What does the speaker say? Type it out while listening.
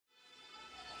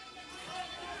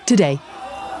Today,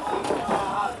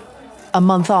 a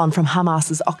month on from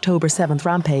Hamas's October 7th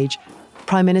rampage,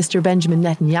 Prime Minister Benjamin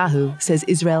Netanyahu says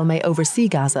Israel may oversee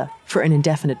Gaza for an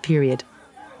indefinite period.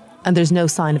 And there's no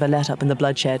sign of a let-up in the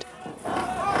bloodshed,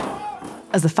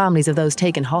 as the families of those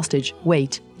taken hostage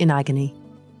wait in agony.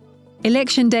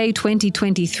 Election Day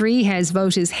 2023 has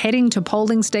voters heading to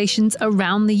polling stations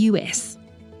around the US.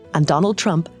 And Donald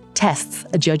Trump tests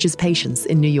a judge's patience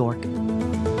in New York.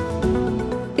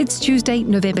 It's Tuesday,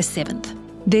 November 7th.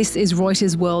 This is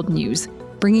Reuters World News,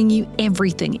 bringing you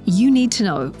everything you need to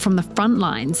know from the front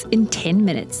lines in 10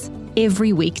 minutes,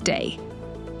 every weekday.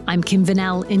 I'm Kim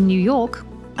Vanell in New York.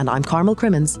 And I'm Carmel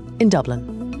Crimmins in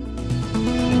Dublin.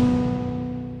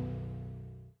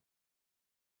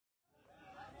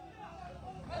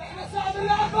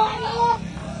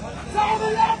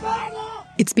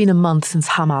 It's been a month since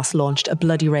Hamas launched a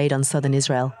bloody raid on southern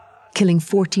Israel, killing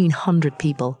 1,400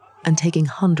 people and taking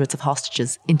hundreds of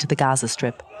hostages into the Gaza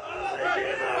Strip.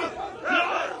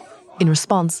 In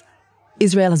response,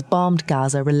 Israel has bombed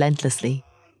Gaza relentlessly,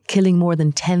 killing more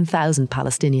than 10,000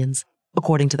 Palestinians,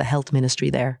 according to the health ministry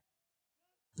there.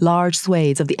 Large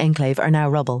swathes of the enclave are now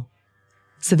rubble.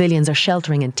 Civilians are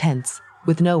sheltering in tents,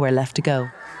 with nowhere left to go.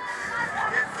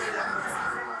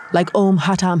 Like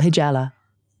Hatam Hijala,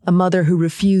 a mother who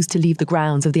refused to leave the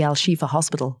grounds of the Al-Shifa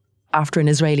hospital after an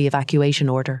Israeli evacuation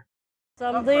order.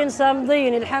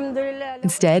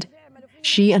 Instead,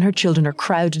 she and her children are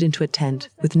crowded into a tent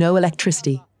with no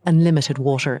electricity and limited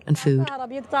water and food.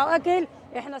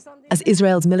 As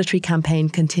Israel's military campaign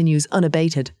continues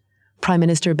unabated, Prime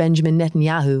Minister Benjamin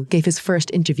Netanyahu gave his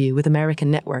first interview with American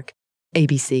network,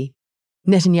 ABC.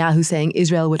 Netanyahu saying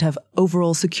Israel would have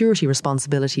overall security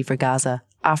responsibility for Gaza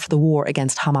after the war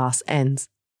against Hamas ends.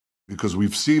 Because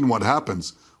we've seen what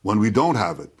happens when we don't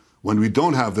have it. When we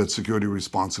don't have that security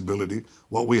responsibility,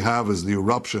 what we have is the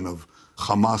eruption of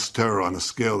Hamas terror on a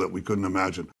scale that we couldn't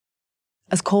imagine.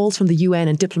 As calls from the UN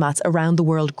and diplomats around the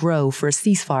world grow for a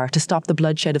ceasefire to stop the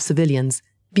bloodshed of civilians,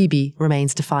 Bibi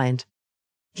remains defiant.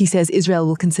 He says Israel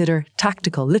will consider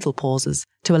tactical little pauses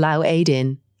to allow aid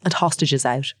in and hostages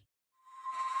out.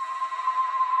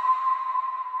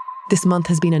 This month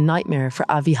has been a nightmare for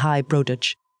Avihai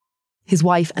Broduch. His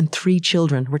wife and 3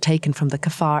 children were taken from the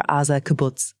Kfar Aza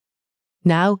kibbutz.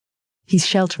 Now, he's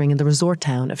sheltering in the resort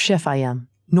town of Shefayam,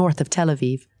 north of Tel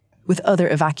Aviv, with other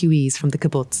evacuees from the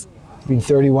kibbutz. It's been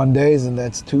 31 days and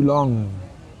that's too long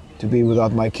to be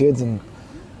without my kids and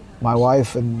my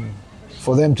wife, and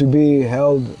for them to be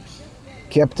held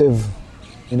captive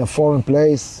in a foreign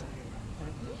place,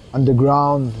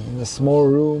 underground, in a small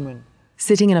room.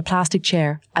 Sitting in a plastic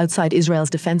chair outside Israel's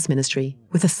defense ministry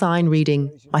with a sign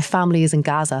reading, "My family is in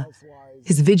Gaza,"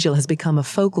 his vigil has become a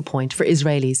focal point for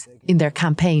Israelis in their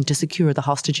campaign to secure the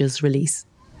hostages' release.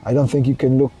 I don't think you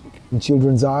can look in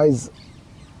children's eyes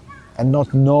and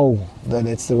not know that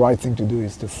it's the right thing to do,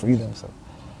 is to free them.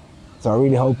 So I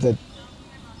really hope that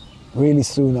really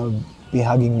soon I'll be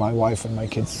hugging my wife and my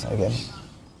kids again.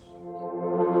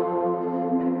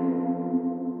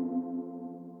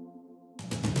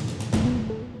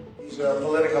 These are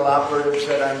political operatives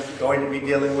that I'm going to be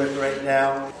dealing with right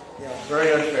now. It's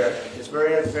very unfair. It's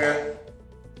very unfair.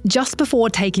 Just before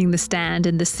taking the stand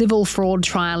in the civil fraud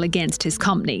trial against his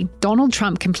company, Donald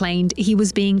Trump complained he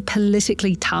was being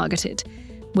politically targeted,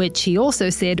 which he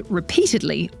also said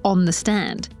repeatedly on the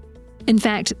stand. In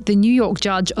fact, the New York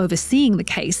judge overseeing the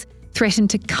case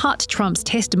threatened to cut Trump's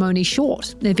testimony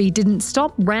short if he didn't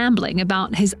stop rambling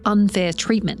about his unfair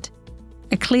treatment.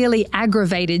 A clearly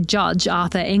aggravated judge,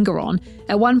 Arthur Engeron,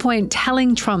 at one point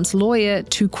telling Trump's lawyer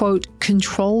to, quote,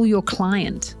 control your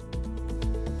client.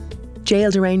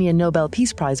 Jailed Iranian Nobel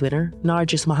Peace Prize winner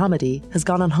Narges Mohammadi has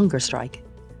gone on hunger strike.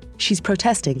 She's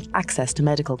protesting access to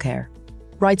medical care.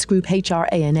 Rights group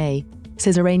HRANA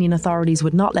says Iranian authorities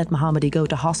would not let Mohammadi go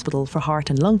to hospital for heart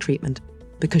and lung treatment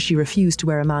because she refused to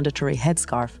wear a mandatory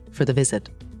headscarf for the visit.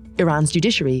 Iran's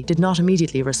judiciary did not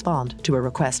immediately respond to a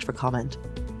request for comment.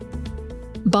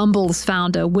 Bumble's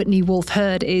founder, Whitney Wolfe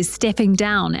Herd, is stepping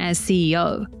down as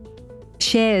CEO.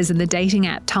 Shares in the dating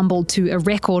app tumbled to a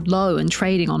record low in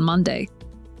trading on Monday.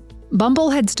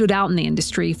 Bumble had stood out in the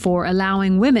industry for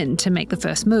allowing women to make the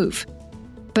first move.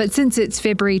 But since its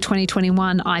February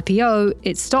 2021 IPO,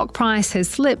 its stock price has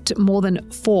slipped more than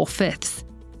 4/5.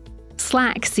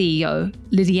 Slack CEO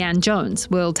Lydianne Jones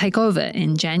will take over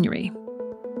in January.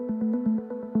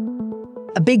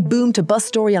 A big boom to bust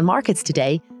story on markets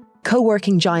today.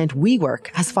 Co-working giant WeWork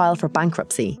has filed for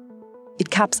bankruptcy.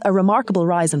 It caps a remarkable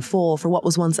rise and fall for what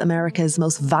was once America's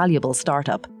most valuable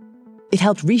startup. It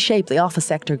helped reshape the office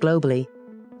sector globally,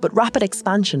 but rapid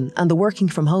expansion and the working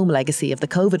from home legacy of the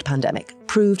COVID pandemic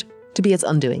proved to be its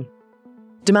undoing.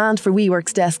 Demand for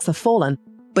WeWork's desks have fallen,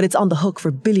 but it's on the hook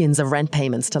for billions of rent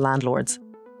payments to landlords.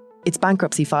 Its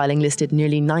bankruptcy filing listed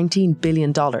nearly $19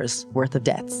 billion worth of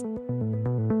debts.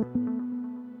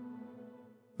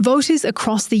 Voters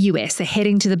across the US are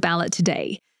heading to the ballot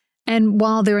today. And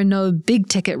while there are no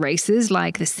big-ticket races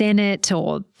like the Senate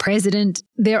or President,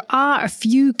 there are a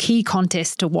few key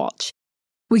contests to watch.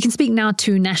 We can speak now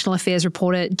to National Affairs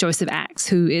reporter Joseph Axe,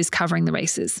 who is covering the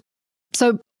races.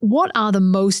 So, what are the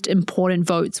most important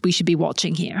votes we should be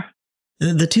watching here?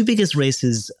 The two biggest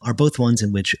races are both ones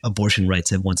in which abortion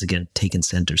rights have once again taken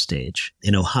center stage.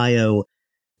 In Ohio,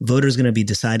 voters are going to be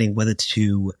deciding whether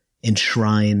to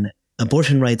enshrine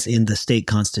abortion rights in the state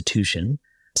constitution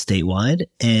statewide.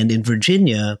 And in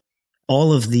Virginia,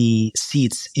 all of the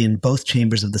seats in both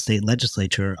chambers of the state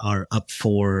legislature are up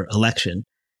for election.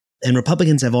 And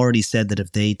Republicans have already said that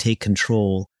if they take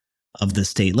control of the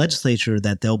state legislature,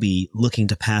 that they'll be looking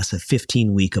to pass a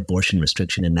 15-week abortion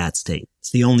restriction in that state.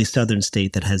 It's the only southern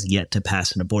state that has yet to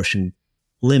pass an abortion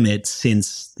limit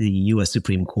since the U.S.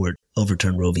 Supreme Court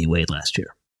overturned Roe v. Wade last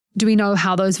year. Do we know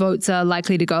how those votes are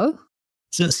likely to go?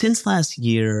 So since last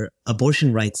year,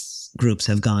 abortion rights groups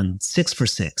have gone 6 for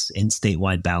 6 in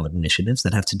statewide ballot initiatives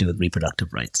that have to do with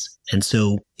reproductive rights. And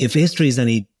so if history is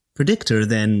any predictor,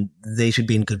 then they should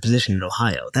be in good position in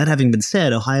Ohio. That having been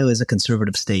said, Ohio is a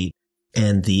conservative state,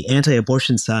 and the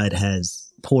anti-abortion side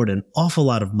has poured an awful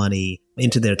lot of money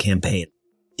into their campaign.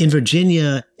 In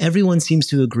Virginia, everyone seems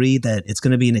to agree that it's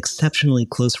going to be an exceptionally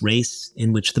close race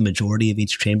in which the majority of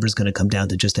each chamber is going to come down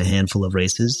to just a handful of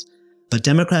races. But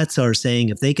Democrats are saying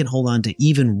if they can hold on to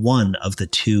even one of the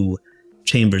two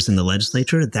chambers in the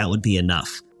legislature, that would be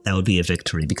enough. That would be a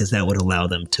victory because that would allow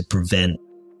them to prevent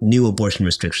new abortion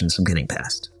restrictions from getting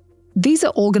passed. These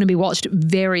are all going to be watched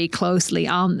very closely,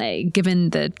 aren't they, given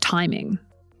the timing?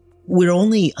 We're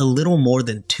only a little more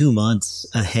than 2 months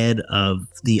ahead of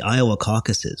the Iowa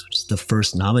caucuses, which is the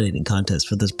first nominating contest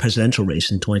for the presidential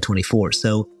race in 2024.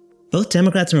 So both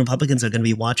Democrats and Republicans are going to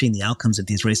be watching the outcomes of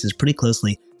these races pretty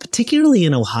closely, particularly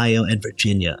in Ohio and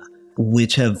Virginia,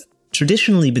 which have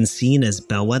traditionally been seen as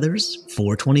bellwethers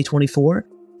for 2024,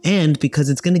 and because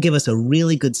it's going to give us a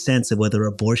really good sense of whether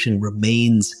abortion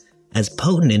remains as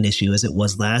potent an issue as it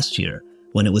was last year,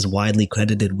 when it was widely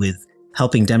credited with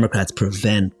helping Democrats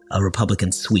prevent a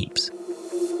Republican sweeps.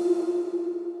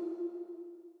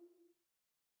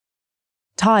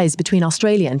 Ties between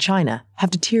Australia and China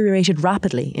have deteriorated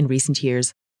rapidly in recent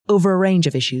years over a range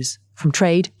of issues, from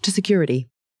trade to security.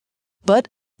 But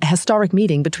a historic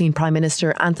meeting between Prime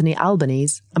Minister Anthony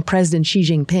Albanese and President Xi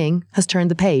Jinping has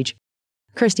turned the page.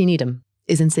 Kirsty Needham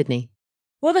is in Sydney.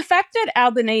 Well, the fact that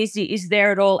Albanese is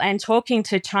there at all and talking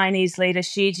to Chinese leader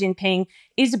Xi Jinping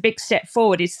is a big step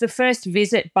forward. It's the first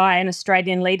visit by an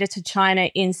Australian leader to China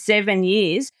in 7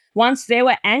 years. Once there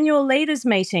were annual leaders'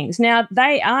 meetings. Now,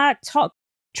 they are top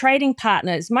trading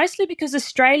partners, mostly because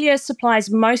Australia supplies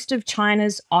most of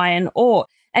China's iron ore.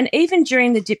 And even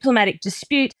during the diplomatic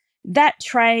dispute, that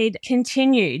trade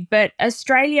continued. But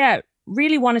Australia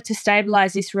really wanted to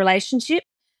stabilise this relationship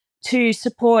to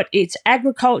support its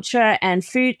agriculture and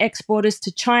food exporters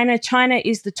to China. China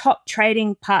is the top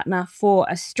trading partner for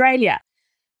Australia.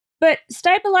 But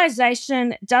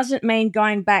stabilisation doesn't mean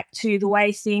going back to the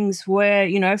way things were,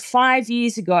 5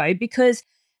 years ago, because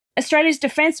Australia's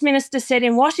Defence Minister said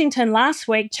in Washington last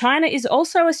week, China is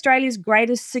also Australia's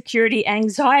greatest security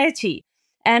anxiety.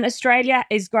 And Australia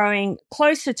is growing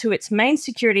closer to its main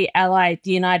security ally,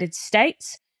 the United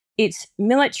States. Its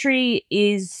military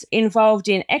is involved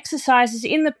in exercises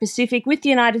in the Pacific with the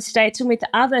United States and with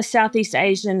other Southeast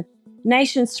Asian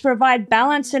nations to provide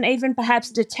balance and even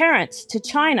perhaps deterrence to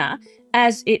China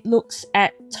as it looks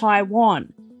at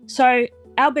Taiwan. So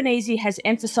Albanese has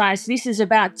emphasised this is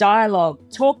about dialogue.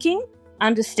 Talking,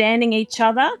 understanding each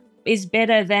other is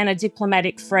better than a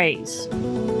diplomatic freeze.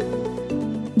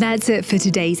 That's it for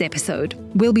today's episode.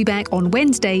 We'll be back on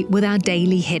Wednesday with our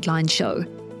daily headline show.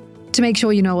 To make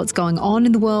sure you know what's going on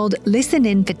in the world, listen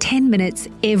in for 10 minutes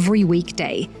every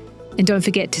weekday. And don't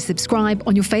forget to subscribe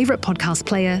on your favourite podcast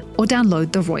player or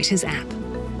download the Reuters app.